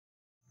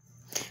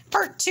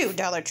Part 2,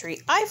 Dollar Tree.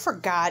 I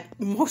forgot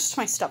most of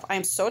my stuff. I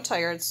am so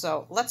tired,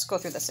 so let's go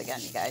through this again,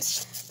 you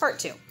guys. Part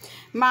 2.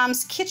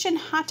 Mom's Kitchen,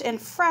 hot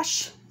and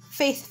fresh.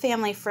 Faith,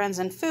 family, friends,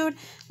 and food.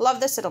 Love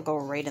this. It'll go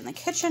right in the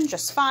kitchen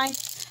just fine.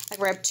 I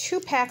grabbed 2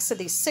 packs of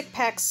these 6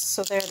 packs,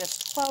 so there's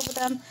 12 of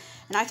them.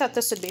 And I thought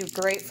this would be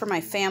great for my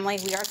family.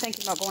 We are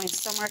thinking about going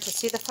somewhere to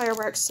see the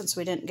fireworks since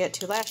we didn't get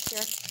to last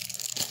year.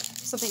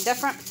 Something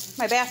different.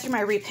 My bathroom,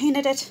 I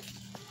repainted it.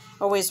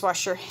 Always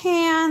wash your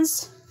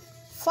hands.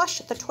 Flush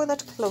the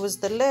toilet, close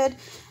the lid,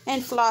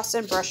 and floss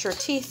and brush your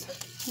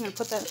teeth. I'm going to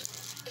put that...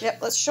 Yep,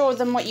 let's show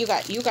them what you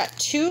got. You got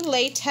 2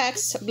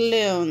 latex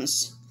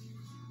balloons.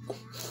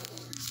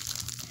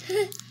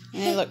 And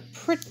they look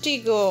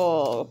pretty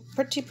cool.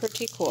 Pretty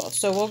cool.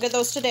 So we'll get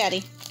those to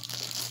Daddy.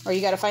 Or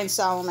you got to find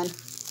Solomon.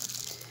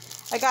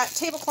 I got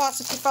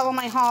tablecloths. If you follow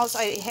my hauls,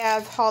 I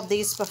have hauled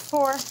these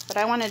before. But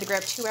I wanted to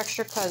grab 2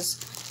 extra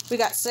because we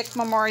got sick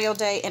Memorial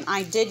Day. And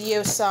I did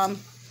use some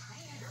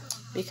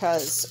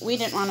because we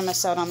didn't want to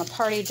miss out on the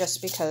party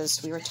just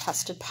because we were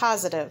tested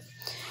positive.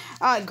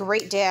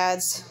 Great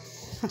dads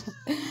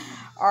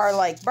are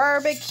like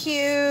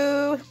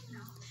barbecue.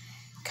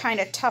 Kind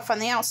of tough on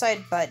the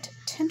outside, but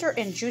tender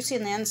and juicy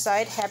on the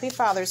inside. Happy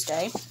Father's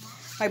Day.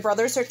 My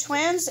brothers are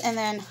twins, and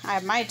then I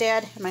have my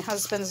dad and my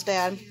husband's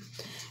dad.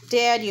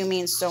 Dad, you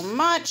mean so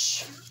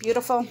much.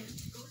 Beautiful.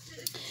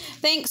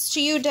 Thanks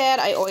to you, Dad.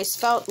 I always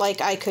felt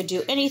like I could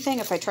do anything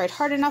if I tried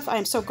hard enough. I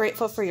am so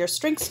grateful for your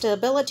strength,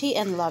 stability,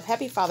 and love.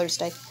 Happy Father's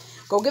Day.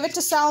 Go give it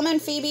to Solomon,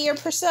 Phoebe, or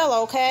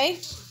Priscilla, okay?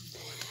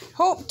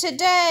 Hope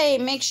today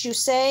makes you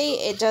say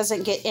it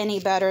doesn't get any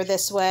better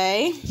this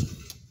way.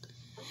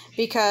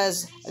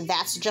 Because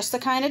that's just the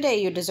kind of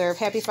day you deserve.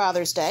 Happy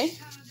Father's Day.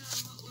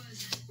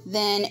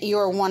 Then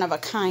you're one of a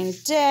kind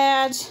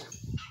dad.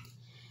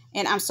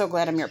 And I'm so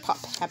glad I'm your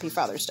pup. Happy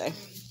Father's Day.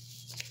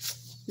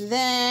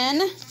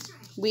 Then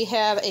we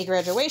have a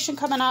graduation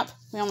coming up.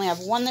 We only have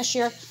one this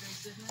year.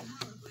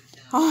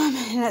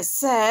 And it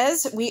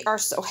says, we are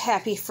so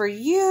happy for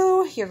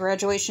you. Your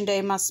graduation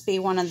day must be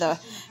one of the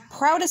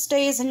proudest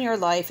days in your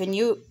life. And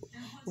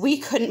we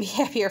couldn't be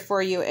happier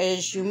for you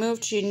as you move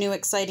to new,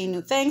 exciting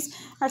new things.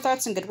 Our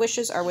thoughts and good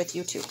wishes are with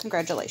you too.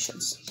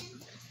 Congratulations.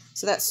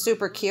 So that's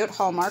super cute.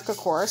 Hallmark, of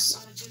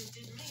course.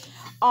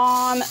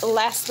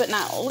 Last but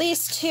not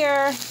least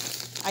here,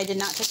 I did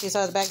not take these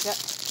out of the bag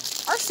yet.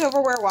 Our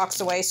silverware walks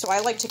away, so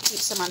I like to keep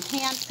some on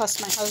hand. Plus,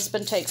 my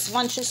husband takes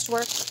lunches to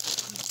work.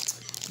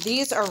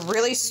 These are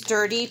really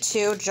sturdy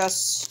too,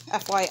 just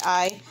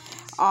FYI.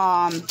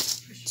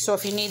 So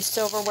if you need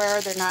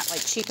silverware, they're not like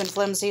cheap and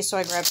flimsy. So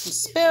I grabbed some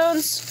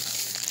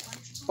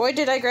spoons. Boy,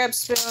 did I grab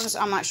spoons.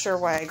 I'm not sure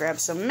why I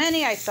grabbed so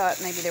many. I thought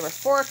maybe they were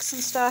forks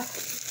and stuff.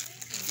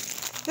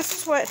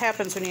 This is what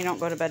happens when you don't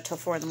go to bed till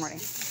 4 in the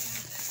morning.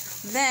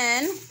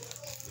 Then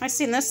I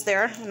seen this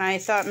there, and I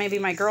thought maybe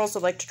my girls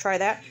would like to try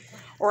that.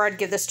 Or I'd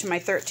give this to my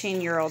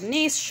 13-year-old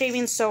niece.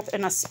 Shaving soap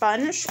and a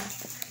sponge.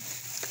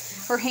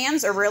 Her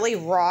hands are really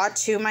raw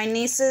to my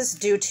nieces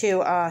due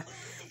to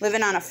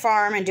living on a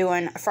farm and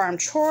doing farm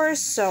chores.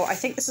 So I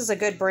think this is a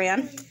good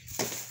brand.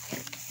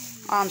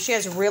 She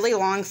has really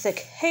long, thick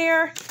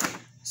hair.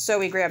 So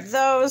we grabbed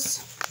those.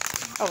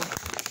 Oh,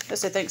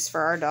 this I think's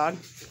for our dog.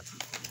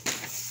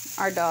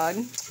 Our dog.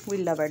 We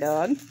love our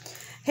dog.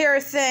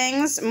 Hair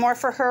things, more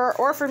for her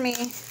or for me.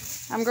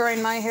 I'm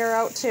growing my hair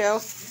out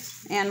too.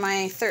 And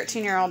my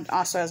 13-year-old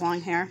also has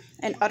long hair.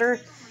 And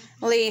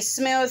utterly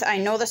smooth. I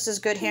know this is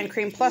good hand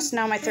cream. Plus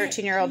now my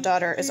 13-year-old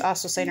daughter is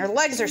also saying her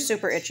legs are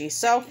super itchy.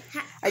 So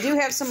I do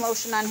have some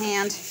lotion on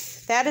hand.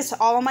 That is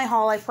all of my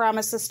haul, I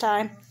promise this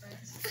time.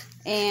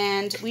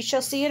 And we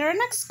shall see you in our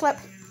next clip.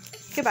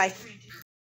 Goodbye.